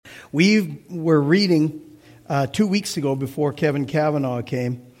We were reading 2 weeks ago before Kevin Kavanaugh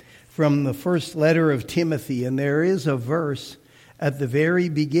came from the first letter of Timothy, and there is a verse at the very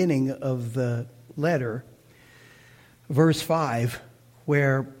beginning of the letter, verse 5,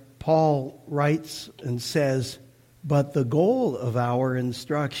 where Paul writes and says, "But the goal of our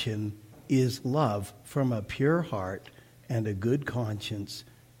instruction is love from a pure heart and a good conscience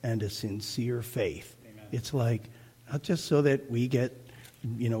and a sincere faith." Amen. It's like, not just so that we get,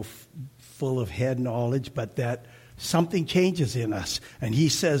 full of head knowledge, but that something changes in us. And he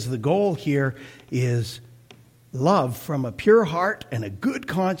says the goal here is love from a pure heart and a good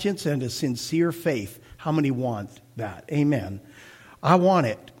conscience and a sincere faith. How many want that? Amen. I want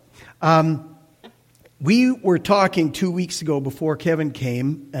it. We were talking 2 weeks ago before Kevin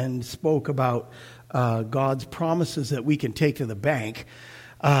came and spoke about God's promises that we can take to the bank.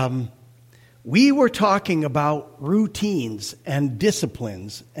 We were talking about routines and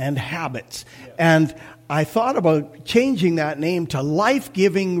disciplines and habits. Yeah. And I thought about changing that name to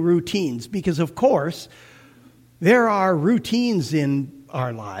life-giving routines because, of course, there are routines in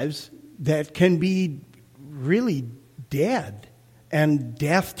our lives that can be really dead and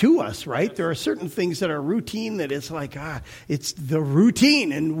death to us, right? There are certain things that are routine that it's like, it's the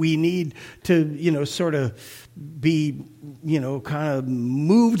routine, and we need to, sort of be, kind of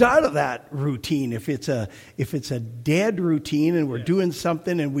moved out of that routine. If it's a dead routine and we're doing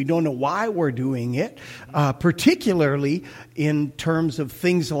something and we don't know why we're doing it, particularly in terms of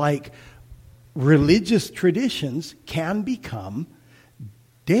things like religious traditions can become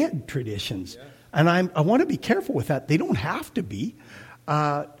dead traditions. Yeah. And I want to be careful with that. They don't have to be.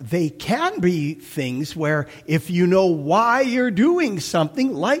 They can be things where if you know why you're doing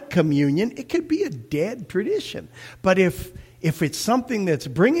something like communion, it could be a dead tradition. But if it's something that's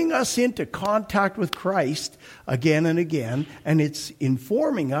bringing us into contact with Christ again and again, and it's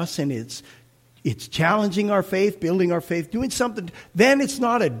informing us and it's challenging our faith, building our faith, doing something, then it's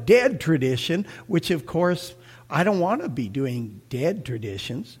not a dead tradition, which of course I don't want to be doing dead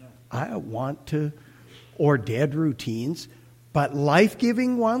traditions. I want to, or dead routines, but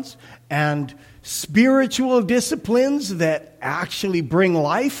life-giving ones and spiritual disciplines that actually bring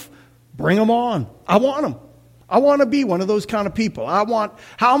life, bring them on. I want them. I want to be one of those kind of people.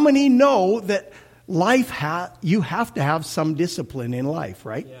 How many know that you have to have some discipline in life,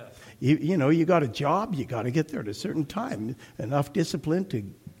 right? Yes. You got a job, you got to get there at a certain time. Enough discipline to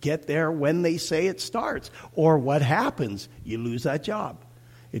get there when they say it starts. Or what happens? You lose that job.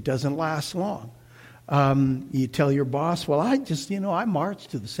 It doesn't last long. You tell your boss, well, I march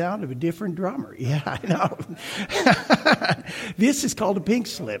to the sound of a different drummer. Yeah, I know. This is called a pink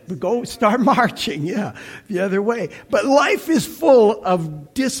slip. Go start marching, the other way. But life is full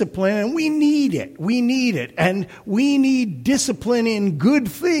of discipline, and we need it. We need it. And we need discipline in good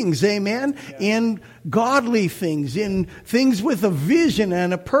things, amen? Yeah. In godly things, in things with a vision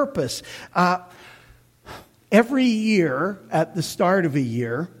and a purpose. Every year, at the start of a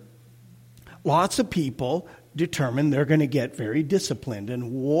year, lots of people determine they're going to get very disciplined. And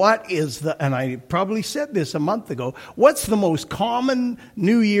and I probably said this a month ago, what's the most common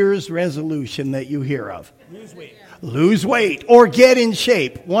New Year's resolution that you hear of? Lose weight. Lose weight or get in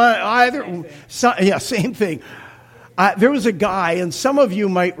shape. Same thing. There was a guy, and some of you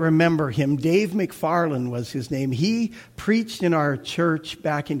might remember him. Dave McFarland was his name. He preached in our church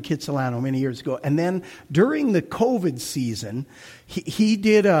back in Kitsilano many years ago. And then during the COVID season, he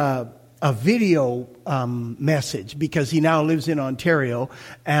did a video message because he now lives in Ontario.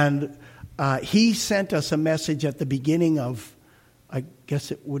 And he sent us a message at the beginning of, I guess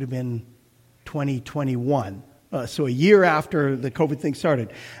it would have been 2021. So a year after the COVID thing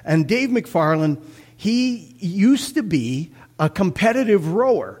started. And Dave McFarland, he used to be a competitive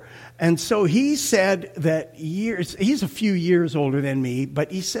rower. And so he said that he's a few years older than me, but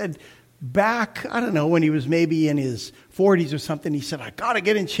he said back, I don't know, when he was maybe in his 40s or something, he said, I got to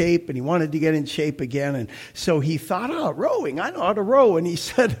get in shape, and he wanted to get in shape again. And so he thought, rowing, I know how to row. And he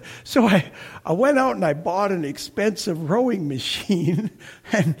said, so I went out and I bought an expensive rowing machine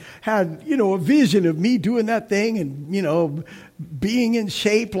and had, a vision of me doing that thing and, being in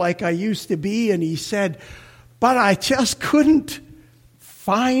shape like I used to be. And he said, but I just couldn't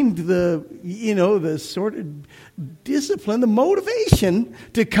find the sort of discipline, the motivation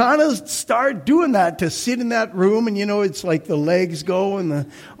to kind of start doing that, to sit in that room and, it's like the legs go and the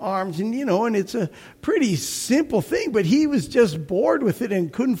arms and, and it's a pretty simple thing, but he was just bored with it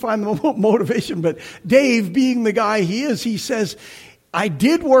and couldn't find the motivation. But Dave, being the guy he is, he says, I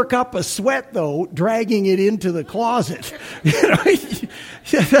did work up a sweat, though, dragging it into the closet. It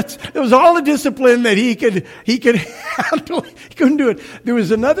was all the discipline that he could handle. He couldn't do it. There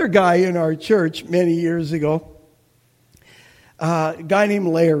was another guy in our church many years ago, a guy named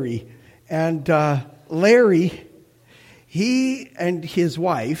Larry. And Larry, he and his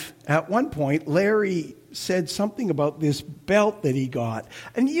wife, at one point, Larry said something about this belt that he got.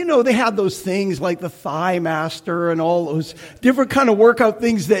 And they had those things like the Thigh Master and all those different kind of workout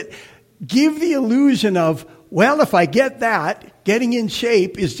things that give the illusion of, well, if I get that, getting in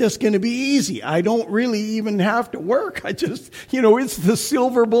shape is just going to be easy. I don't really even have to work. I just, it's the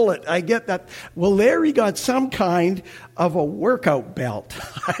silver bullet. I get that. Well, Larry got some kind of a workout belt.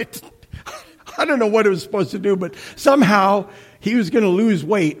 I don't know what it was supposed to do, but somehow he was going to lose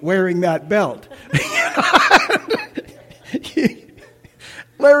weight wearing that belt.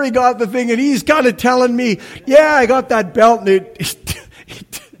 Larry got the thing, and he's kind of telling me, yeah, I got that belt, and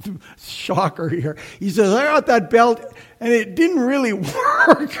shocker here. He says, I got that belt, and it didn't really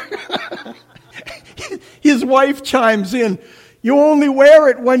work. His wife chimes in, you only wear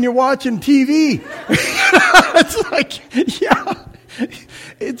it when you're watching TV. It's like, yeah.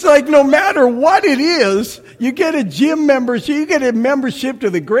 It's like no matter what it is, you get a gym membership, you get a membership to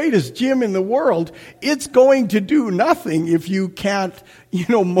the greatest gym in the world, it's going to do nothing if you can't,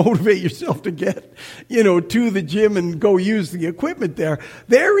 motivate yourself to get, to the gym and go use the equipment there.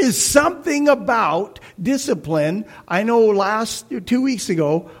 There is something about discipline. I know 2 weeks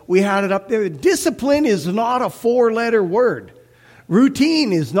ago, we had it up there. Discipline is not a 4-letter word.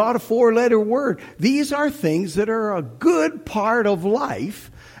 Routine is not a 4-letter word. These are things that are a good part of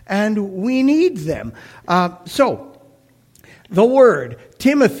life, and we need them. So, the word,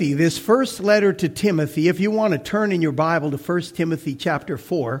 Timothy, this first letter to Timothy, if you want to turn in your Bible to 1 Timothy chapter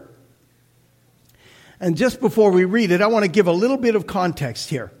 4. And just before we read it, I want to give a little bit of context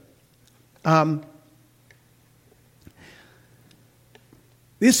here.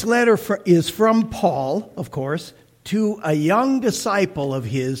 This letter is from Paul, of course, to a young disciple of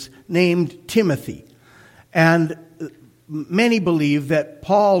his named Timothy. And many believe that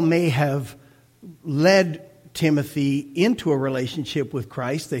Paul may have led Timothy into a relationship with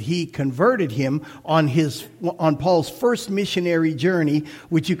Christ, that he converted him on Paul's first missionary journey,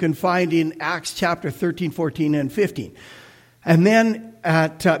 which you can find in Acts chapter 13, 14, and 15. And then,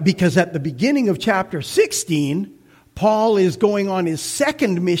 because at the beginning of chapter 16, Paul is going on his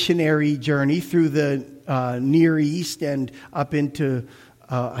second missionary journey through the Near East and up into,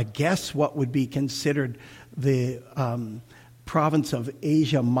 I guess, what would be considered the province of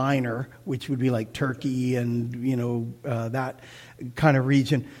Asia Minor, which would be like Turkey and, that kind of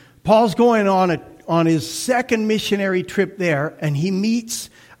region. Paul's going on his second missionary trip there, and he meets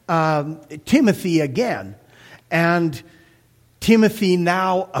Timothy again. And Timothy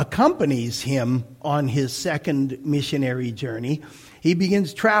now accompanies him on his second missionary journey. He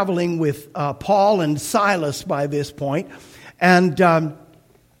begins traveling with Paul and Silas by this point. And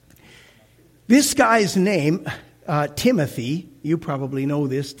this guy's name, Timothy, you probably know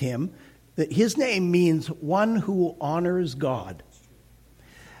this, Tim, that his name means one who honors God.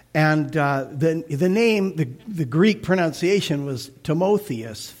 And the name, the Greek pronunciation was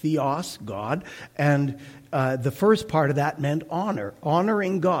Timotheus, theos, God. And the first part of that meant honor,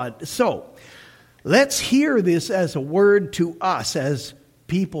 honoring God. So, let's hear this as a word to us as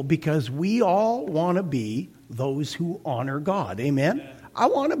people, because we all want to be those who honor God. Amen? I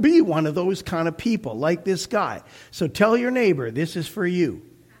want to be one of those kind of people, like this guy. So tell your neighbor, this is for you.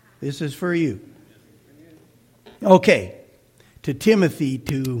 This is for you. Okay. To Timothy,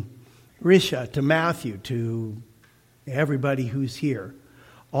 to Risha, to Matthew, to everybody who's here,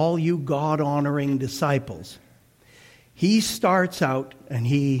 all you God-honoring disciples. He starts out and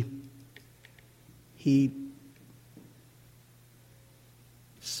he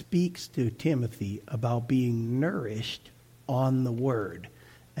speaks to Timothy about being nourished on the word.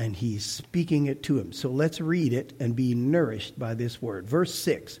 And he's speaking it to him. So let's read it and be nourished by this word. Verse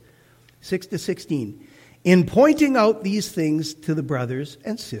 6 to 16. In pointing out these things to the brothers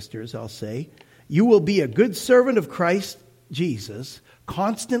and sisters, I'll say, you will be a good servant of Christ Jesus,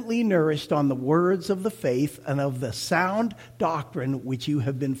 constantly nourished on the words of the faith and of the sound doctrine which you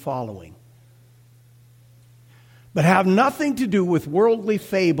have been following. But have nothing to do with worldly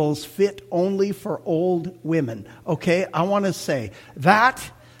fables fit only for old women. Okay, I want to say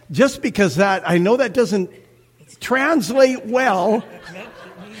that, just because that, I know that doesn't translate well.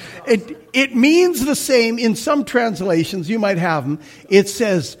 It means the same in some translations, you might have them. It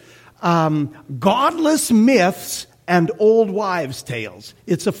says, godless myths and old wives' tales.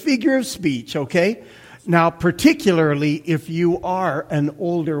 It's a figure of speech, okay? Now, particularly if you are an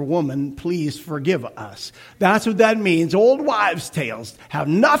older woman, please forgive us. That's what that means. Old wives' tales have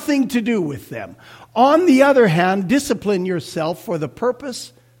nothing to do with them. On the other hand, discipline yourself for the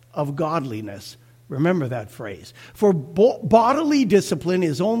purpose of godliness. Remember that phrase. For bodily discipline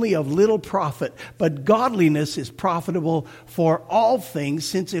is only of little profit, but godliness is profitable for all things,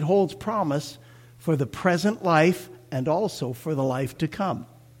 since it holds promise for the present life and also for the life to come.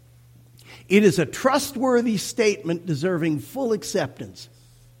 It is a trustworthy statement deserving full acceptance.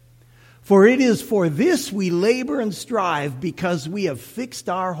 For it is for this we labor and strive, because we have fixed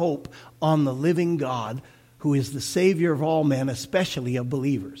our hope on the living God, who is the Savior of all men, especially of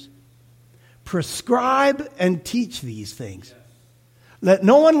believers. Prescribe and teach these things. Let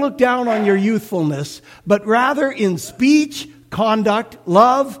no one look down on your youthfulness, but rather in speech, conduct,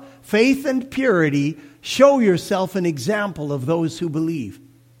 love, faith, and purity, show yourself an example of those who believe.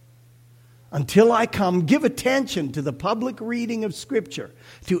 Until I come, give attention to the public reading of Scripture,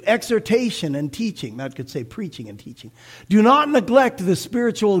 to exhortation and teaching. That could say preaching and teaching. Do not neglect the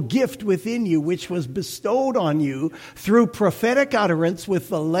spiritual gift within you, which was bestowed on you through prophetic utterance with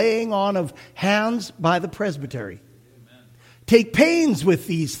the laying on of hands by the presbytery. Amen. Take pains with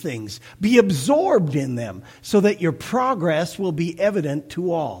these things. Be absorbed in them, so that your progress will be evident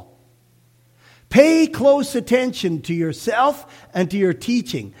to all. Pay close attention to yourself and to your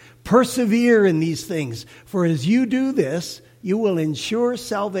teaching. Persevere in these things, for as you do this, you will ensure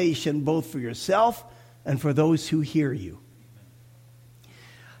salvation both for yourself and for those who hear you.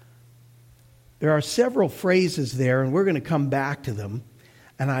 There are several phrases there, and we're going to come back to them.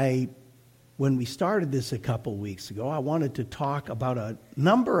 And when we started this a couple weeks ago, I wanted to talk about a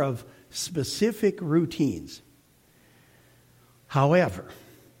number of specific routines. However,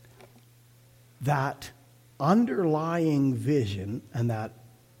 that underlying vision and that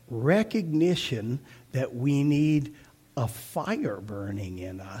recognition that we need a fire burning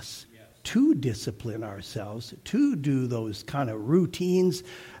in us to discipline ourselves, to do those kind of routines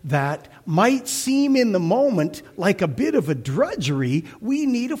that might seem in the moment like a bit of a drudgery. We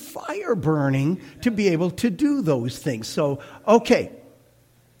need a fire burning to be able to do those things. So, okay.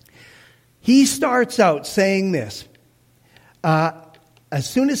 He starts out saying this. As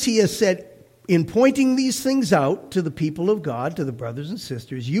soon as he has said, in pointing these things out to the people of God, to the brothers and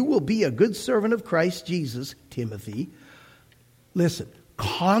sisters, you will be a good servant of Christ Jesus, Timothy. Listen,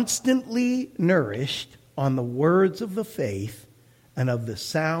 constantly nourished on the words of the faith and of the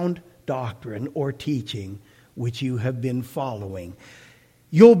sound doctrine or teaching which you have been following.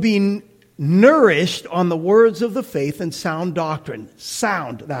 You'll be nourished on the words of the faith and sound doctrine.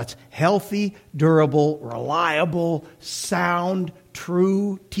 Sound, that's healthy, durable, reliable, sound,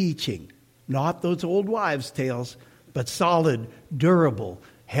 true teaching. Not those old wives' tales, but solid, durable,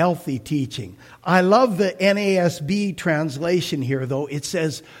 healthy teaching. I love the NASB translation here, though. It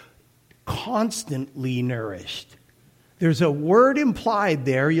says, constantly nourished. There's a word implied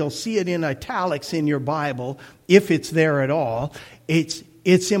there. You'll see it in italics in your Bible, if it's there at all.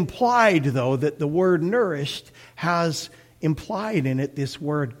 It's implied, though, that the word nourished has implied in it this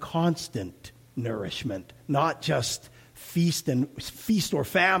word constant nourishment, not just feast or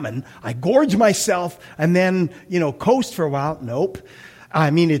famine. I gorge myself and then, coast for a while. Nope.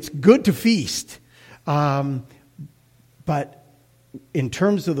 I mean, it's good to feast. But in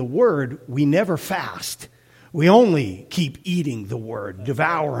terms of the word, we never fast. We only keep eating the word,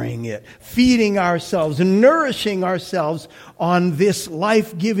 devouring it, feeding ourselves and nourishing ourselves on this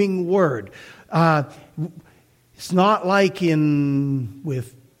life-giving word. It's not like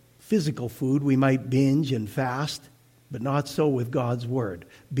with physical food, we might binge and fast. But not so with God's word.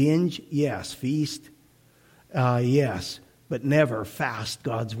 Binge, yes. Feast, yes. But never fast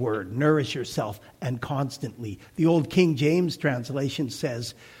God's word. Nourish yourself and constantly. The old King James translation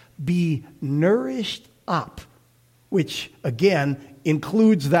says, be nourished up. Which, again,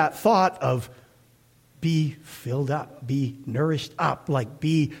 includes that thought of be filled up, be nourished up, like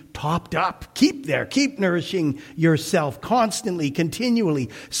be topped up. Keep there, keep nourishing yourself constantly, continually.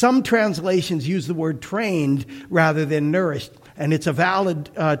 Some translations use the word trained rather than nourished, and it's a valid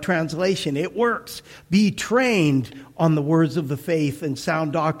translation. It works. Be trained on the words of the faith and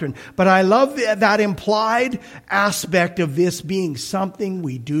sound doctrine. But I love that implied aspect of this being something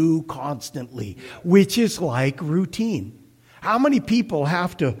we do constantly, which is like routine. How many people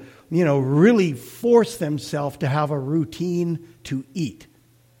have to really force themselves to have a routine to eat?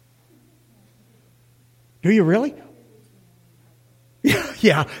 Do you really?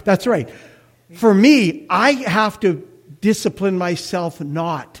 Yeah, that's right. For me, I have to discipline myself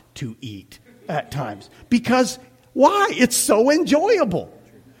not to eat at times. Because why? It's so enjoyable.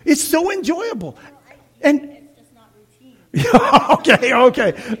 It's so enjoyable. And It's just not routine.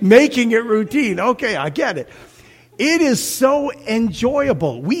 okay. Making it routine. Okay, I get it. It is so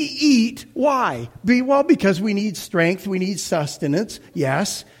enjoyable. We eat. Why? Well, because we need strength. We need sustenance.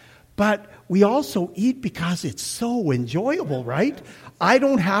 Yes. But we also eat because it's so enjoyable, right? I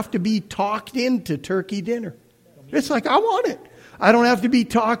don't have to be talked into turkey dinner. It's like, I want it. I don't have to be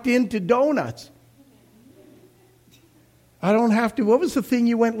talked into donuts. I don't have to. What was the thing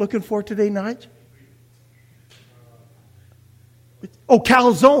you went looking for today, Nige? Oh,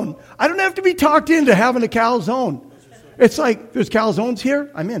 calzone. I don't have to be talked into having a calzone. It's like, there's calzones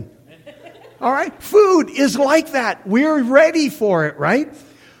here, I'm in. All right? Food is like that. We're ready for it, right?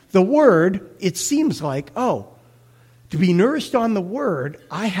 The Word, it seems like, to be nourished on the Word,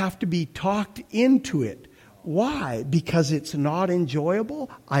 I have to be talked into it. Why? Because it's not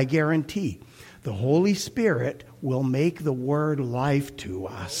enjoyable? I guarantee. The Holy Spirit will make the Word life to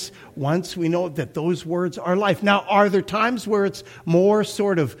us once we know that those words are life. Now, are there times where it's more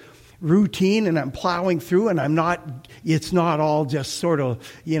sort of routine and I'm plowing through and it's not all just sort of,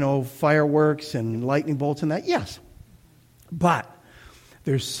 fireworks and lightning bolts and that? Yes. But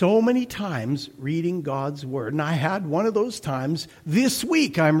there's so many times reading God's Word. And I had one of those times this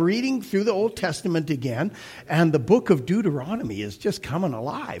week. I'm reading through the Old Testament again, and the book of Deuteronomy is just coming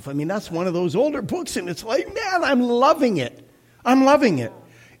alive. I mean, that's one of those older books, and it's like, man, I'm loving it. I'm loving it.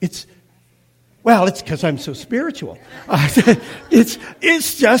 It's because I'm so spiritual. It's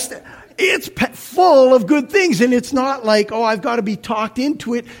full of good things, and it's not like, I've got to be talked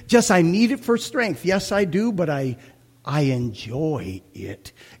into it. Just I need it for strength. Yes, I do, but I enjoy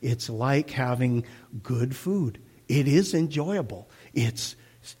it. It's like having good food. It is enjoyable. It's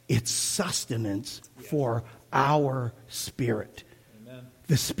sustenance for our spirit. Amen.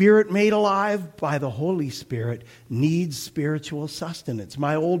 The spirit made alive by the Holy Spirit needs spiritual sustenance.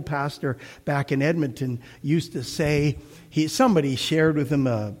 My old pastor back in Edmonton used to say, somebody shared with him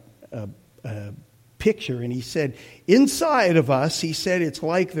a picture, and he said, inside of us, he said, it's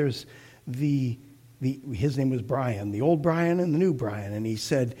like there's his name was Brian, the old Brian and the new Brian. And he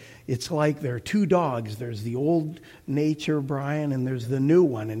said, it's like there are two dogs. There's the old nature Brian and there's the new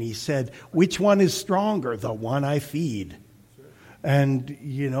one. And he said, which one is stronger? The one I feed. And,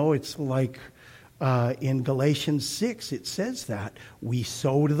 it's like in Galatians 6, it says that. We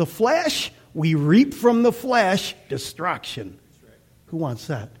sow to the flesh, we reap from the flesh destruction. Who wants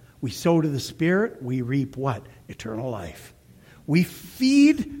that? We sow to the Spirit, we reap what? Eternal life. We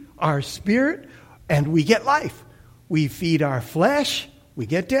feed our spirit, and we get life. We feed our flesh, we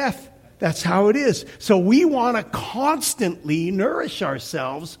get death. That's how it is. So we want to constantly nourish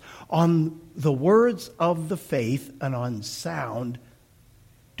ourselves on the words of the faith and on sound,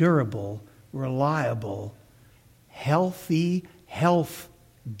 durable, reliable, healthy,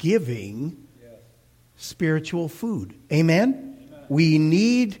 health-giving spiritual food. Amen? Amen? We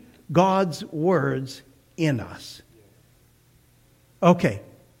need God's words in us. Okay.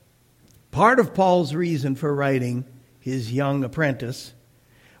 Part of Paul's reason for writing his young apprentice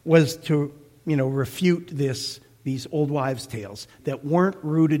was to, refute these old wives' tales that weren't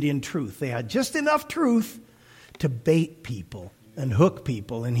rooted in truth. They had just enough truth to bait people and hook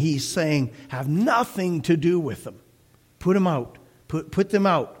people. And he's saying, have nothing to do with them. Put them out. Put them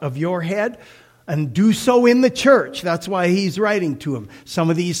out of your head and do so in the church. That's why he's writing to them. Some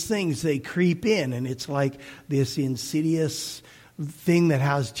of these things, they creep in, and it's like this insidious thing that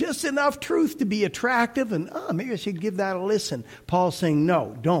has just enough truth to be attractive, and maybe I should give that a listen. Paul's saying,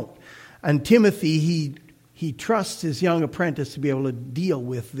 no, don't. And Timothy, he trusts his young apprentice to be able to deal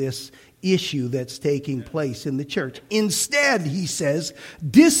with this issue that's taking place in the church. Instead, he says,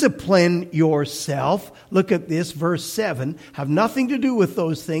 discipline yourself. Look at this, verse 7. Have nothing to do with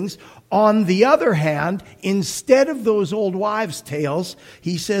those things. On the other hand, instead of those old wives' tales,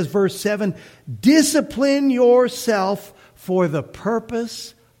 he says, verse 7, discipline yourself for the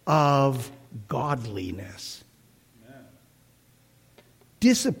purpose of godliness. Amen.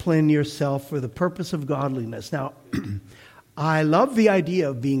 Discipline yourself for the purpose of godliness. Now, I love the idea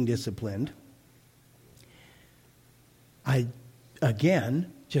of being disciplined. I,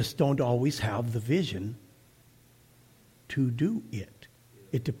 again, just don't always have the vision to do it.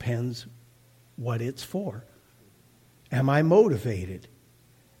 It depends what it's for. Am I motivated?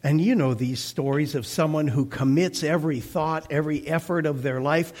 And you know these stories of someone who commits every thought, every effort of their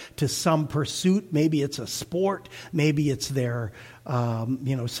life to some pursuit. Maybe it's a sport. Maybe it's their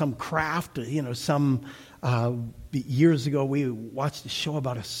some craft, some years ago we watched a show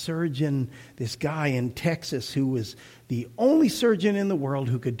about a surgeon, this guy in Texas who was the only surgeon in the world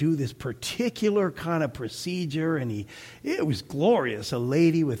who could do this particular kind of procedure, and it was glorious. A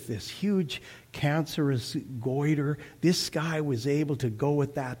lady with this huge cancerous goiter, this guy was able to go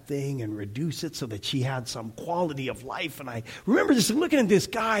with that thing and reduce it so that she had some quality of life. And I remember just looking at this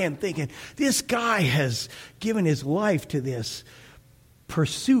guy and thinking, this guy has given his life to this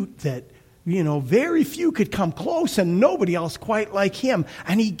pursuit that very few could come close, and nobody else quite like him.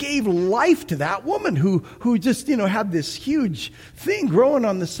 And he gave life to that woman who just, had this huge thing growing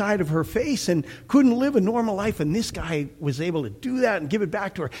on the side of her face and couldn't live a normal life. And this guy was able to do that and give it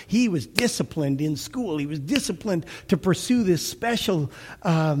back to her. He was disciplined in school. He was disciplined to pursue this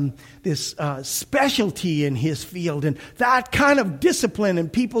specialty in his field. And that kind of discipline,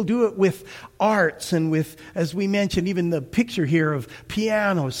 and people do it with arts and with, as we mentioned, even the picture here of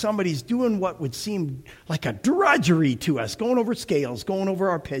piano. Somebody's doing what would seem like a drudgery to us, going over scales, going over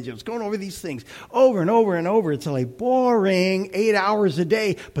arpeggios, going over these things over and over and over. It's like boring 8 hours a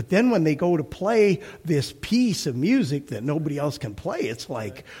day. But then when they go to play this piece of music that nobody else can play, it's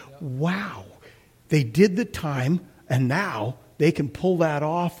like, wow, they did the time, and now they can pull that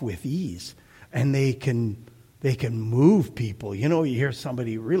off with ease, and they can move people. You hear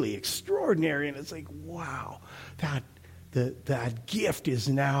somebody really extraordinary, and it's like, wow, that gift is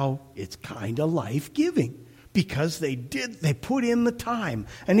now, it's kind of life-giving because they put in the time.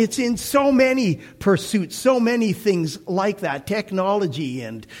 And it's in so many pursuits, so many things like that, technology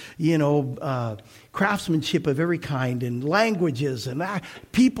and, craftsmanship of every kind and languages, and that.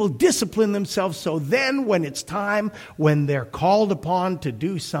 People discipline themselves so then when it's time, when they're called upon to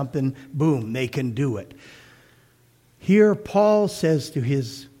do something, boom, they can do it. Here Paul says to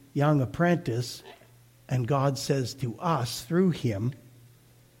his young apprentice, and God says to us through him,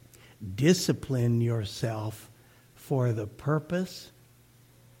 discipline yourself for the purpose,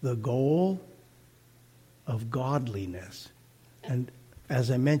 the goal of godliness. And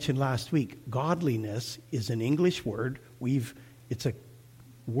as I mentioned last week, godliness is an English word. It's a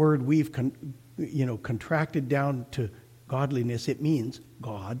word we've contracted down to godliness. It means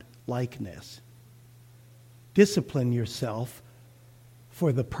God-likeness. Discipline yourself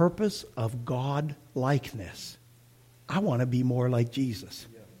for the purpose of God-likeness. I want to be more like Jesus.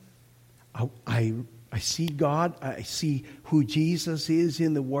 I see God. I see who Jesus is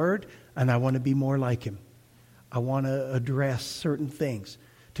in the Word, and I want to be more like Him. I want to address certain things.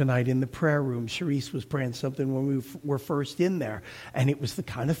 Tonight in the prayer room, Charisse was praying something when we were first in there, and it was the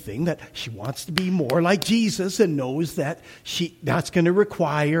kind of thing that she wants to be more like Jesus and knows that that's going to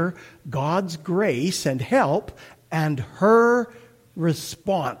require God's grace and help and her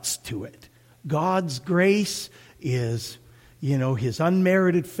response to it. God's grace is, His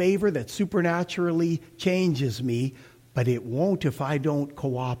unmerited favor that supernaturally changes me, but it won't if I don't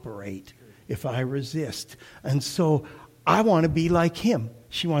cooperate, if I resist. And so I want to be like Him.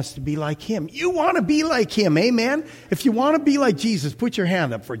 She wants to be like Him. You want to be like Him, amen? If you want to be like Jesus, put your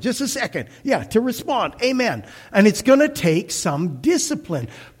hand up for just a second. Yeah, to respond, amen. And it's going to take some discipline.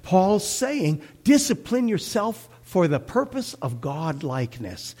 Paul's saying, discipline yourself for the purpose of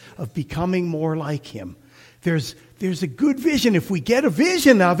God-likeness, of becoming more like Him. There's a good vision. If we get a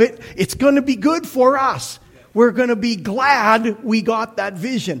vision of it, it's going to be good for us. We're going to be glad we got that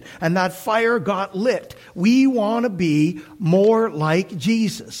vision and that fire got lit. We want to be more like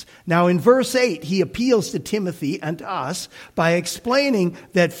Jesus. Now in verse 8, he appeals to Timothy and to us by explaining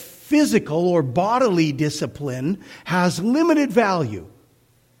that physical or bodily discipline has limited value.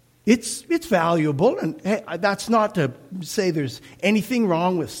 It's valuable, and that's not to say there's anything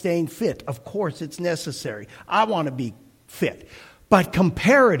wrong with staying fit. Of course, it's necessary. I want to be fit. But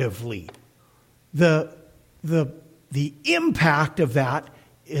comparatively, the impact of that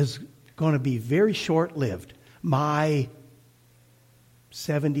is going to be very short-lived. My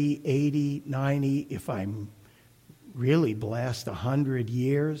 70, 80, 90, if I'm really blessed, 100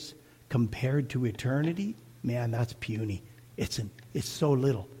 years compared to eternity, man, that's puny. It's so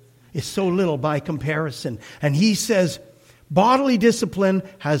little. It's so little by comparison. And he says, bodily discipline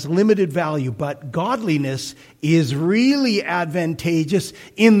has limited value, but godliness is really advantageous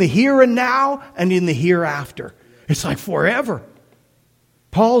in the here and now and in the hereafter. It's like forever.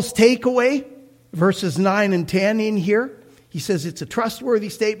 Paul's takeaway, verses 9 and 10 in here, he says it's a trustworthy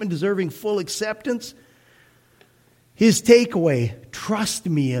statement deserving full acceptance. His takeaway, trust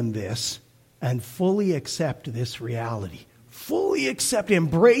me in this and fully accept this reality. Fully accept,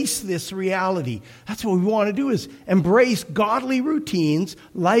 embrace this reality. That's what we want to do, is embrace godly routines,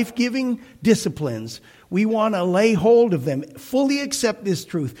 life-giving disciplines We want to lay hold of them, fully accept this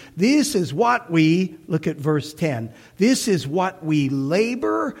truth. This is what we, look at verse 10, this is what we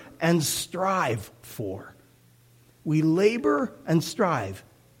labor and strive for. We labor and strive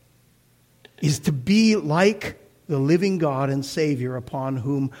is to be like the living God and Savior upon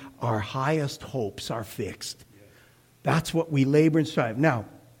whom our highest hopes are fixed. That's what we labor and strive. Now,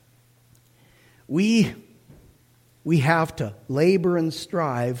 we have to labor and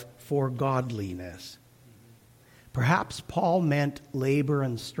strive for godliness. Perhaps Paul meant labor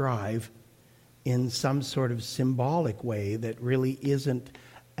and strive in some sort of symbolic way that really isn't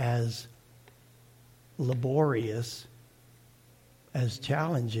as laborious, as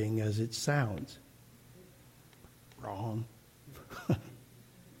challenging as it sounds. Wrong.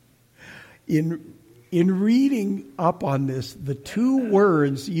 In reading up on this, the two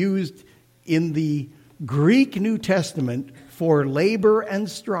words used in the Greek New Testament for labor and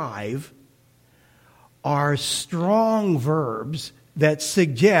strive are strong verbs that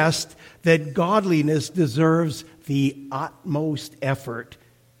suggest that godliness deserves the utmost effort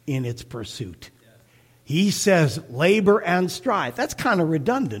in its pursuit. He says labor and strive. That's kind of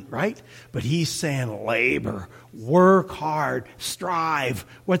redundant, right? But he's saying labor, work hard, strive.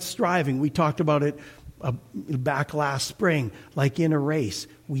 What's striving? We talked about it back last spring. Like in a race,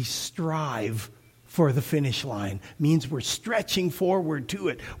 we strive for the finish line. Means we're stretching forward to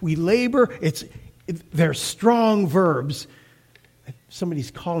it. We labor. They're strong verbs.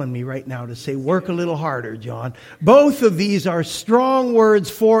 Somebody's calling me right now to say, work a little harder, John. Both of these are strong words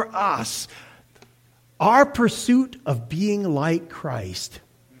for us. Our pursuit of being like Christ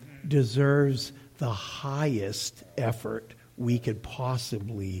deserves the highest effort we could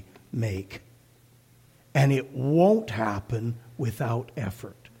possibly make. And it won't happen without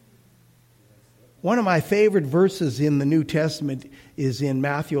effort. One of my favorite verses in the New Testament is in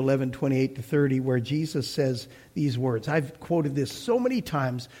Matthew 11:28-30, where Jesus says these words. I've quoted this so many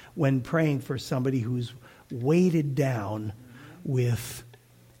times when praying for somebody who's weighted down with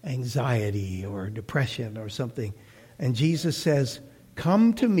anxiety or depression or something. And Jesus says,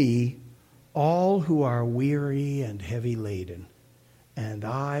 "Come to me, all who are weary and heavy laden, and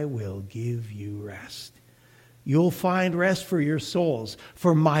I will give you rest. You'll find rest for your souls.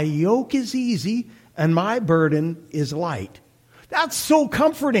 For my yoke is easy and my burden is light." That's so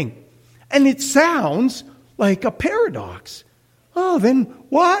comforting. And it sounds like a paradox. Oh, then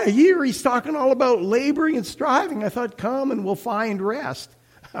why? Here he's talking all about laboring and striving. I thought, come and we'll find rest.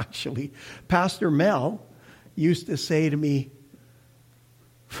 Actually, Pastor Mel used to say to me,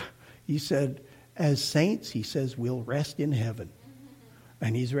 he said, as saints, he says, we'll rest in heaven.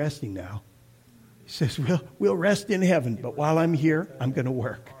 And he's resting now. He says, we'll rest in heaven, but while I'm here, I'm going to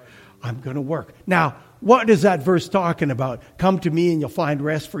work. I'm going to work. Now, what is that verse talking about? Come to me and you'll find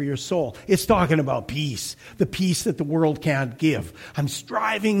rest for your soul. It's talking about peace, the peace that the world can't give. I'm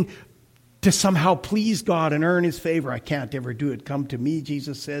striving to somehow please God and earn his favor. I can't ever do it. Come to me,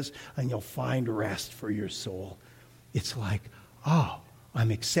 Jesus says, and you'll find rest for your soul. It's like, oh, I'm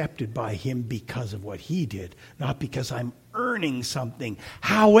accepted by him because of what he did, not because I'm earning something.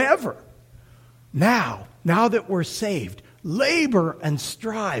 However, now that we're saved, labor and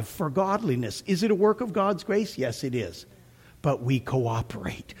strive for godliness. Is it a work of God's grace? Yes, it is. But we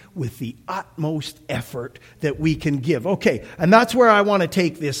cooperate with the utmost effort that we can give. Okay, and that's where I want to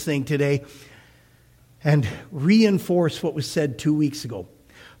take this thing today and reinforce what was said 2 weeks ago.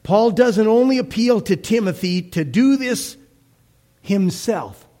 Paul doesn't only appeal to Timothy to do this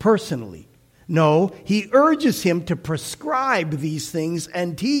himself, personally. No, he urges him to prescribe these things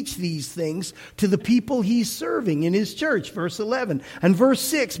and teach these things to the people he's serving in his church. Verse 11. And verse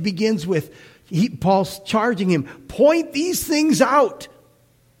 6 begins with Paul's charging him, point these things out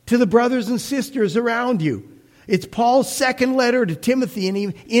to the brothers and sisters around you. It's Paul's second letter to Timothy,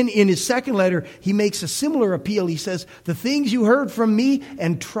 and in his second letter, he makes a similar appeal. He says, the things you heard from me,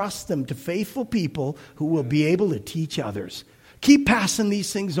 entrust them to faithful people who will be able to teach others. Keep passing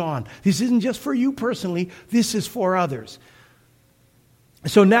these things on. This isn't just for you personally. This is for others.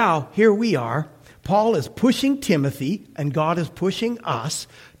 So now, here we are. Paul is pushing Timothy, and God is pushing us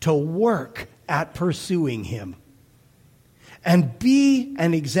to work at pursuing him. And be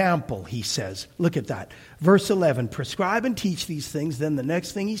an example, he says. Look at that. Verse 11, prescribe and teach these things. Then the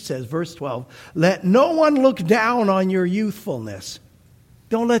next thing he says, verse 12, let no one look down on your youthfulness.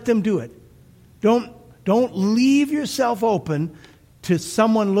 Don't let them do it. Don't leave yourself open to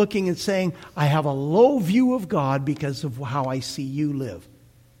someone looking and saying, I have a low view of God because of how I see you live.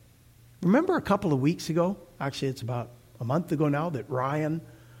 Remember a couple of weeks ago, actually it's about a month ago now, that Ryan,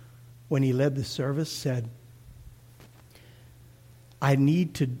 when he led the service, said, I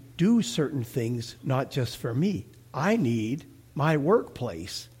need to do certain things, not just for me. I need my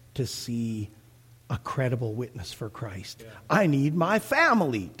workplace to see a credible witness for Christ. Yeah. I need my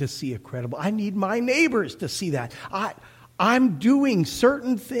family to see a credible. I need my neighbors to see that. I'm doing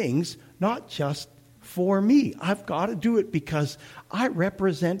certain things, not just for me. I've got to do it because I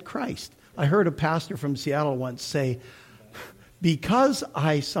represent Christ. I heard a pastor from Seattle once say, because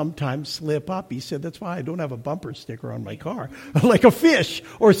I sometimes slip up, he said, that's why I don't have a bumper sticker on my car, like a fish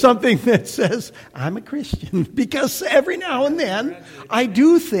or something that says, I'm a Christian. Because every now and then I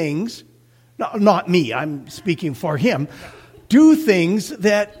do things, not me, I'm speaking for him, do things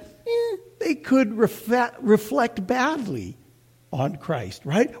that they could reflect badly on Christ,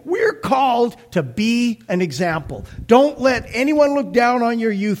 right? We're called to be an example. Don't let anyone look down on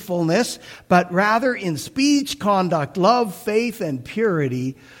your youthfulness, but rather in speech, conduct, love, faith, and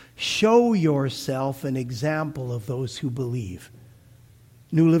purity, show yourself an example of those who believe.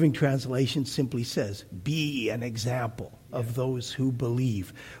 New Living Translation simply says, be an example of those who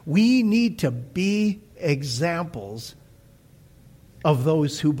believe. We need to be examples of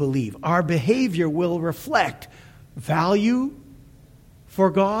those who believe. Our behavior will reflect value for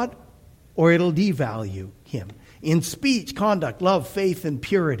God, or it'll devalue him. In speech, conduct, love, faith, and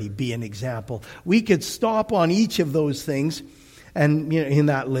purity, be an example. We could stop on each of those things, and in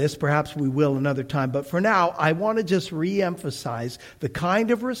that list, perhaps we will another time. But for now, I want to just re-emphasize the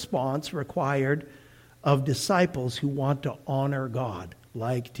kind of response required of disciples who want to honor God,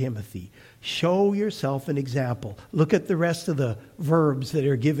 like Timothy. Show yourself an example. Look at the rest of the verbs that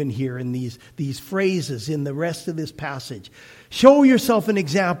are given here in these phrases in the rest of this passage. Show yourself an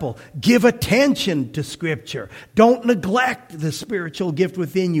example. Give attention to Scripture. Don't neglect the spiritual gift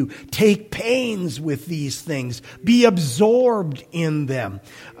within you. Take pains with these things. Be absorbed in them.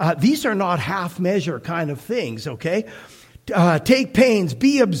 These are not half-measure kind of things, okay? Take pains,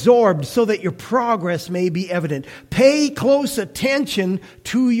 be absorbed so that your progress may be evident. Pay close attention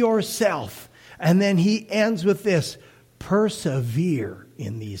to yourself. And then he ends with this, persevere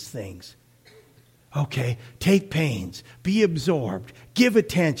in these things. Okay, take pains, be absorbed, give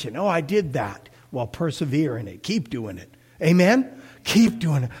attention. Oh, I did that. Well, persevere in it. Keep doing it. Amen? Keep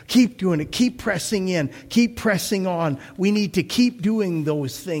doing it. Keep doing it. Keep pressing in. Keep pressing on. We need to keep doing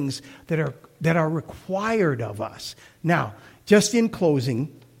those things that are required of us. Now, just in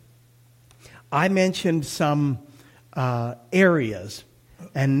closing, I mentioned some areas,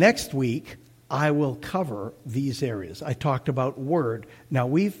 and next week I will cover these areas. I talked about word. Now,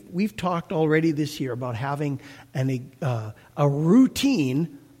 we've talked already this year about having a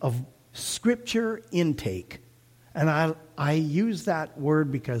routine of Scripture intake. And I use that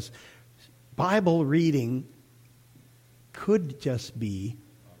word because Bible reading could just be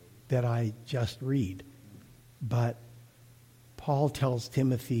that I just read. But Paul tells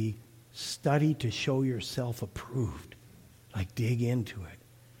Timothy, study to show yourself approved. Like dig into it.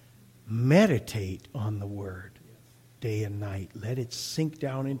 Meditate on the word day and night. Let it sink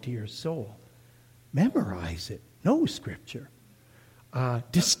down into your soul. Memorize it. Know Scripture.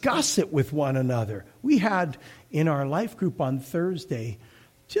 Discuss it with one another. We had in our life group on Thursday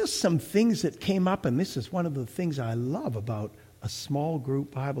just some things that came up, and this is one of the things I love about a small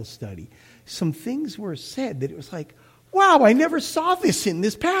group Bible study. Some things were said that it was like, wow, I never saw this in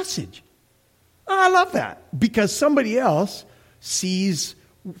this passage. I love that because somebody else sees,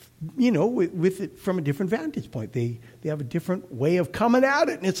 with it from a different vantage point. They have a different way of coming at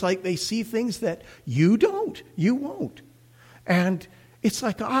it, and it's like they see things that you don't, you won't. And it's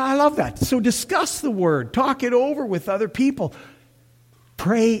like, I love that. So discuss the word. Talk it over with other people.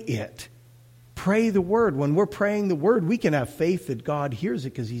 Pray it. Pray the word. When we're praying the word, we can have faith that God hears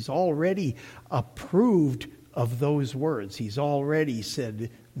it because he's already approved of those words. He's already said,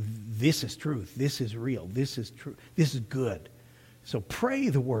 this is truth. This is real. This is true. This is good. So pray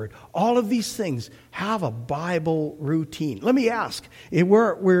the word. All of these things have a Bible routine. Let me ask.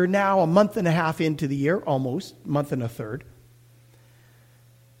 We're now a month and a half into the year, almost, month and a third.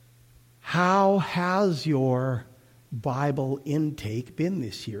 How has your Bible intake been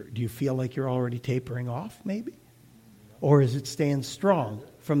this year? Do you feel like you're already tapering off, maybe? Or is it staying strong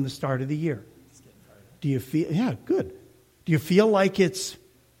from the start of the year? Do you feel, yeah, good. Do you feel like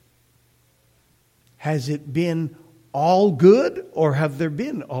has it been all good? Or have there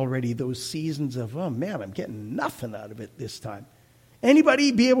been already those seasons of, oh man, I'm getting nothing out of it this time?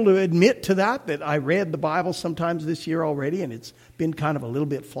 Anybody be able to admit to that I read the Bible sometimes this year already and it's been kind of a little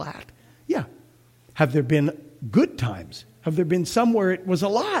bit flat? Yeah. Have there been good times? Have there been some where it was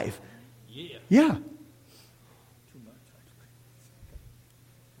alive? Yeah.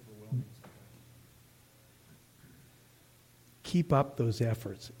 keep up those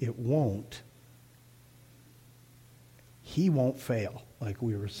efforts. It won't. He won't fail, like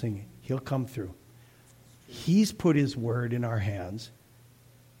we were singing. He'll come through. He's put his word in our hands,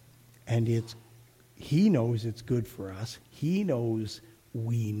 and he knows it's good for us. He knows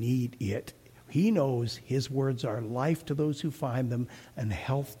we need it. He knows his words are life to those who find them and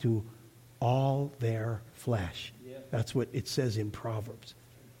health to all their flesh. Yeah. That's what it says in Proverbs.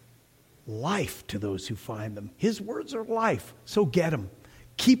 Life to those who find them. His words are life, so get them.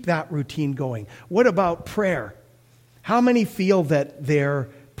 Keep that routine going. What about prayer? How many feel that their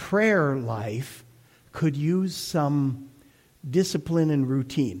prayer life could use some discipline and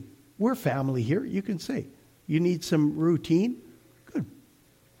routine? We're family here. You can say, you need some routine? Good.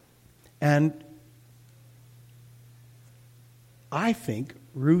 And I think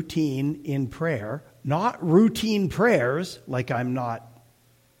routine in prayer, not routine prayers, like I'm not,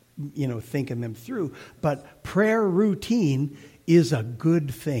 thinking them through, but prayer routine is a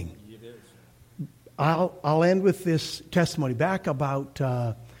good thing. It is. I'll end with this testimony. Back about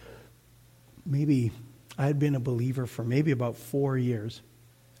maybe I had been a believer for maybe about 4 years.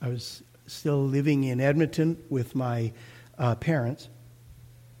 I was still living in Edmonton with my parents,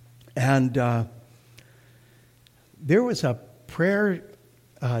 and there was a prayer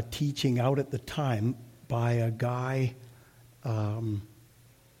teaching out at the time by a guy,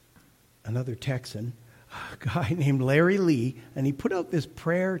 another Texan, a guy named Larry Lee, and he put out this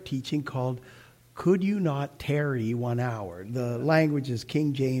prayer teaching called "Could You Not Tarry 1 Hour?" The language is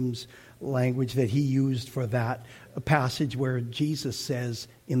King James language that he used for that passage where Jesus says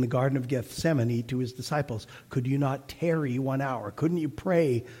in the Garden of Gethsemane to his disciples, "Could you not tarry 1 hour? Couldn't you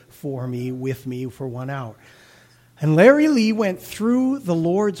pray for me, with me for 1 hour?" And Larry Lee went through the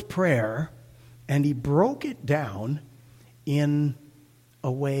Lord's Prayer, and he broke it down in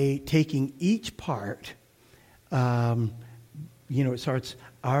a way, taking each part. It starts,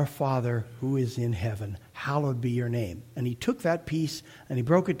 "Our Father who is in heaven, hallowed be your name." And he took that piece and he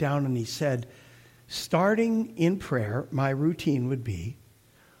broke it down and he said, starting in prayer, my routine would be,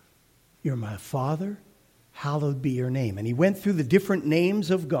 "You're my Father, hallowed be your name." And he went through the different names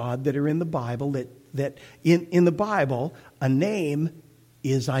of God that are in the Bible, that in the Bible, a name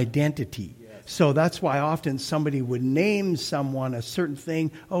is identity. Yes. So that's why often somebody would name someone a certain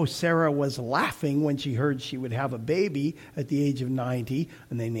thing. Oh, Sarah was laughing when she heard she would have a baby at the age of 90,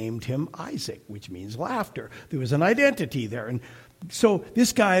 and they named him Isaac, which means laughter. There was an identity there. And so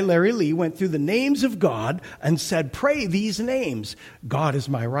this guy, Larry Lee, went through the names of God and said, pray these names. God is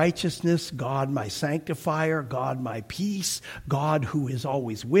my righteousness, God my sanctifier, God my peace, God who is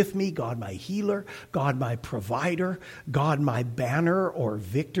always with me, God my healer, God my provider, God my banner or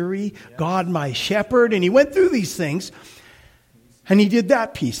victory, God my shepherd. And he went through these things and he did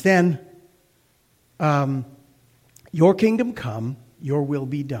that piece. Then, your kingdom come, your will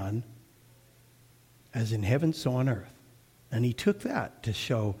be done, as in heaven, so on earth. And he took that to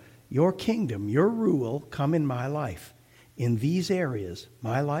show your kingdom, your rule, come in my life. In these areas,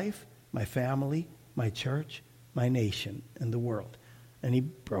 my life, my family, my church, my nation, and the world. And he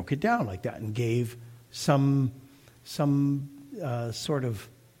broke it down like that and gave some sort of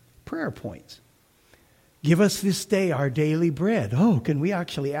prayer points. Give us this day our daily bread. Oh, can we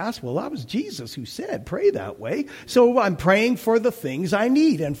actually ask? Well, that was Jesus who said, pray that way. So I'm praying for the things I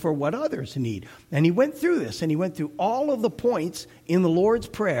need and for what others need. And he went through this, and he went through all of the points in the Lord's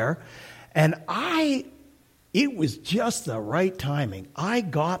Prayer. And it was just the right timing. I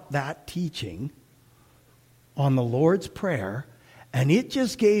got that teaching on the Lord's Prayer, and it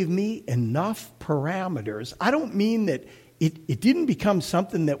just gave me enough parameters. I don't mean that it didn't become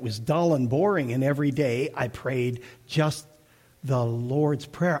something that was dull and boring, and every day I prayed just the Lord's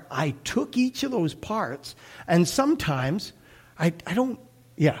Prayer. I took each of those parts, and sometimes I'll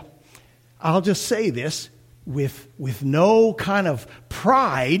just say this with no kind of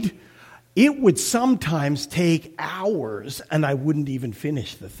pride. It would sometimes take hours, and I wouldn't even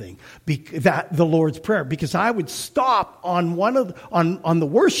finish the thing, the Lord's Prayer, because I would stop on on the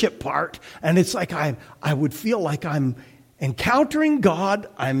worship part, and it's like I would feel like I'm encountering God,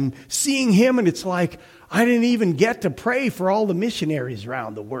 I'm seeing Him, and it's like I didn't even get to pray for all the missionaries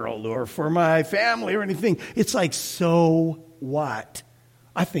around the world or for my family or anything. It's like, so what?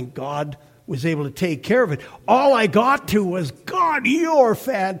 I think God was able to take care of it. All I got to was, God, you're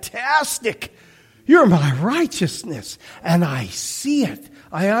fantastic. You're my righteousness. And I see it.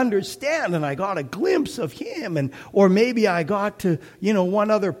 I understand. And I got a glimpse of Him. Or maybe I got to,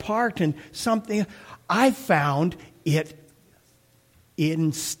 one other part and something. I found it,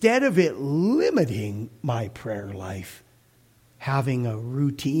 instead of it limiting my prayer life, having a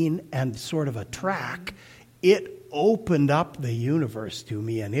routine and sort of a track, it opened up the universe to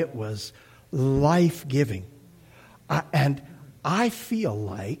me, and it was life-giving. And I feel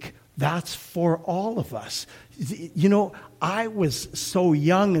like that's for all of us. You know, I was so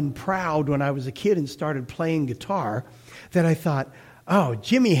young and proud when I was a kid and started playing guitar that I thought, oh,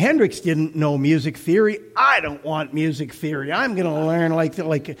 Jimi Hendrix didn't know music theory. I don't want music theory. I'm going to learn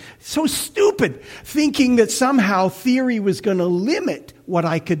like so stupid, thinking that somehow theory was going to limit what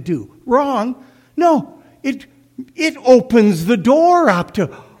I could do. Wrong. No, it opens the door up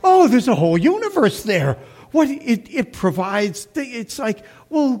to, oh, there's a whole universe there. What it provides, it's like,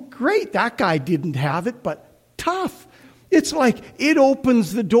 well, great, that guy didn't have it, but tough. It's like it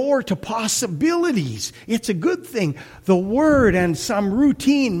opens the door to possibilities. It's a good thing. The Word and some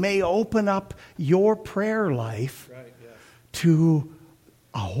routine may open up your prayer life to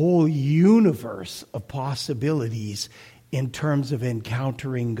a whole universe of possibilities in terms of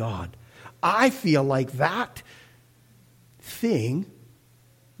encountering God. I feel like that thing,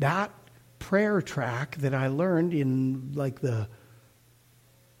 that prayer track that I learned in like the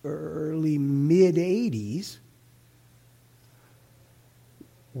early mid-'80s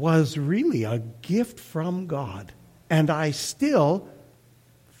was really a gift from God. And I still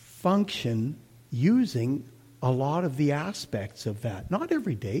function using a lot of the aspects of that. Not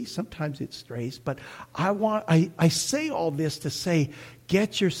every day, sometimes it strays, but I say all this to say,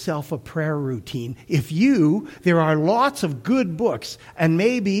 get yourself a prayer routine. There are lots of good books, and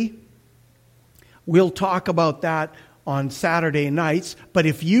maybe we'll talk about that on Saturday nights, but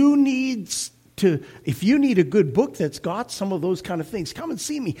if you need a good book that's got some of those kind of things, come and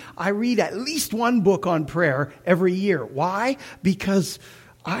see me. I read at least one book on prayer every year. Why? Because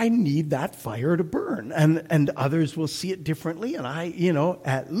I need that fire to burn, and others will see it differently. And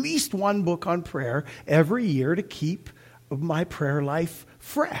at least one book on prayer every year to keep my prayer life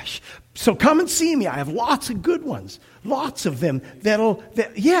fresh. So come and see me. I have lots of good ones, lots of them that'll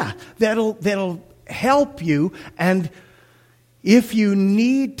help you. And if you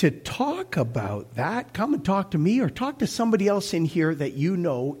need to talk about that, come and talk to me or talk to somebody else in here that you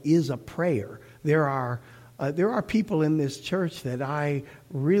know is a prayer. There are people in this church that I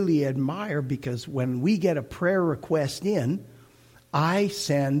really admire, because when we get a prayer request in, I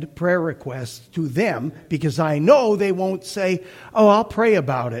send prayer requests to them because I know they won't say, oh, I'll pray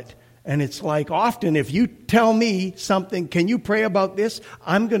about it. And it's like often if you tell me something, can you pray about this?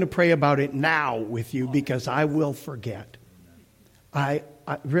 I'm going to pray about it now with you because I will forget. I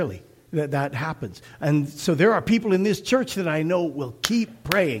really, that happens. And so there are people in this church that I know will keep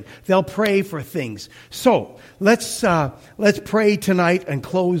praying. They'll pray for things. So let's pray tonight and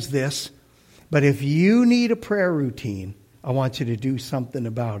close this. But if you need a prayer routine, I want you to do something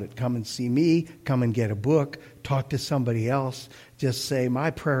about it. Come and see me. Come and get a book. Talk to somebody else. Just say,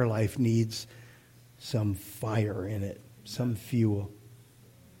 my prayer life needs some fire in it, some fuel.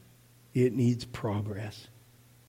 It needs progress.